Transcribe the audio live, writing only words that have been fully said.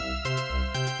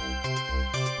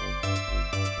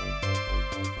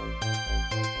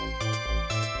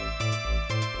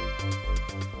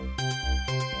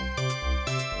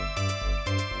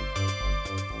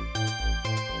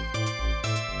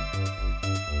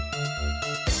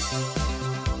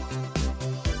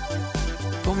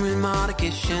come il mare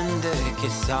che scende e che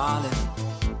sale,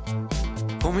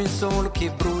 come il sole che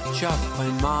brucia, fai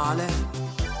male,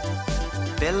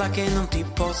 bella che non ti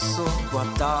posso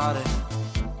guardare,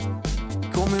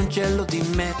 come un cielo di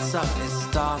mezza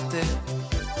estate,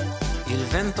 il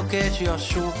vento che ci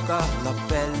asciuga la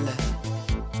pelle,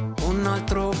 un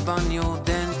altro bagno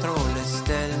dentro le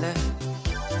stelle,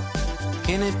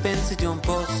 che ne pensi di un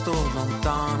posto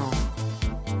lontano?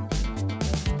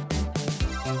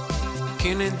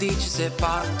 Che ne dici se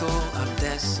parto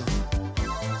adesso?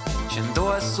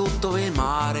 Scendo a sotto il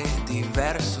mare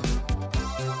diverso,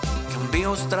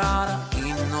 cambio strada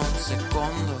in un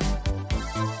secondo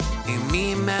e mi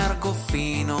immergo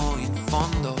fino in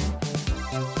fondo.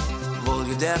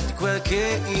 Voglio dirti quel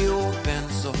che io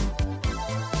penso,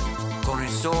 con il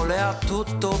sole ha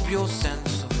tutto più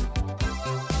senso.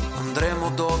 Andremo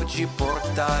dove ci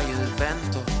porta il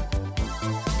vento,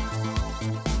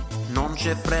 non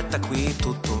c'è fretta qui,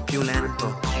 tutto più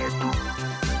lento.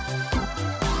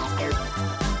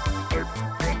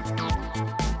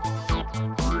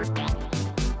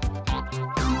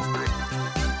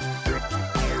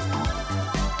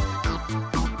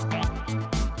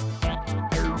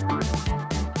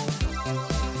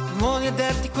 Voglio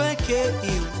dirti quel che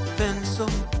io penso,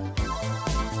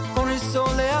 con il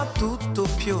sole ha tutto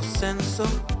più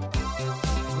senso.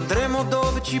 Andremo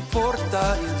dove ci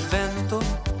porta il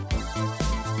vento,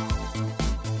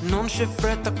 non c'è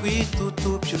fretta qui,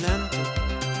 tutto più lento.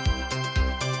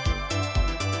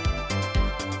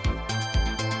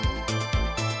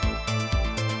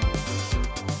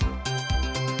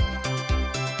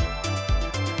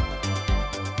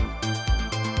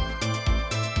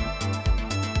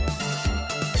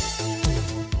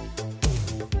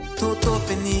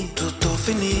 Tutto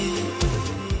finì,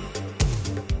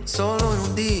 solo in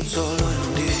un dì, solo in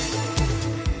un dì.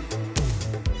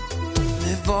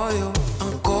 Ne voglio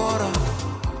ancora.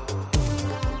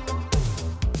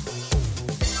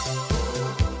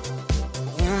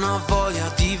 Una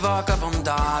voglia di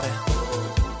vagabondare,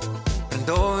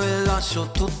 prendo e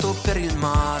lascio tutto per il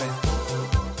mare.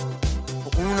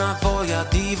 Una voglia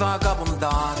di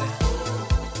vagabondare,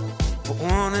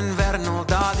 un inverno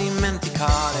da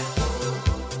dimenticare.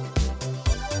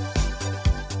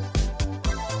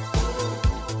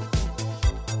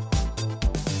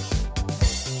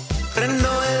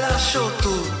 Prendo e lascio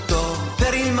tutto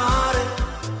per il mare,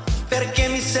 perché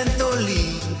mi sento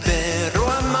libero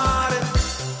a mare.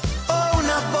 Ho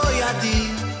una voglia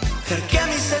di, perché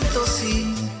mi sento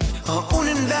sì, ho un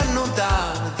inverno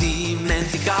da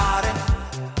dimenticare.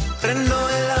 Prendo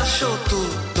e lascio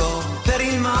tutto per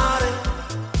il mare,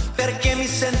 perché mi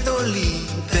sento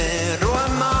libero a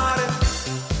mare.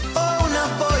 Ho una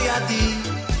voglia di,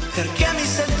 perché mi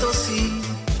sento sì,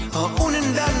 ho un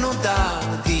inverno da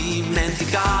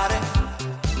dimenticare.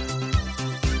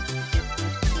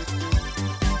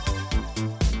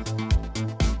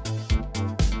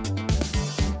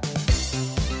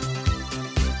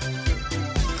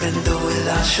 Prendo e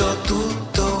lascio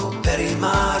tutto per il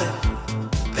mare,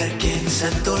 perché mi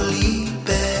sento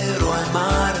libero al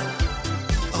mare.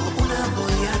 Ho una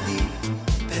voglia di,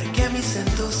 perché mi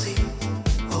sento sì,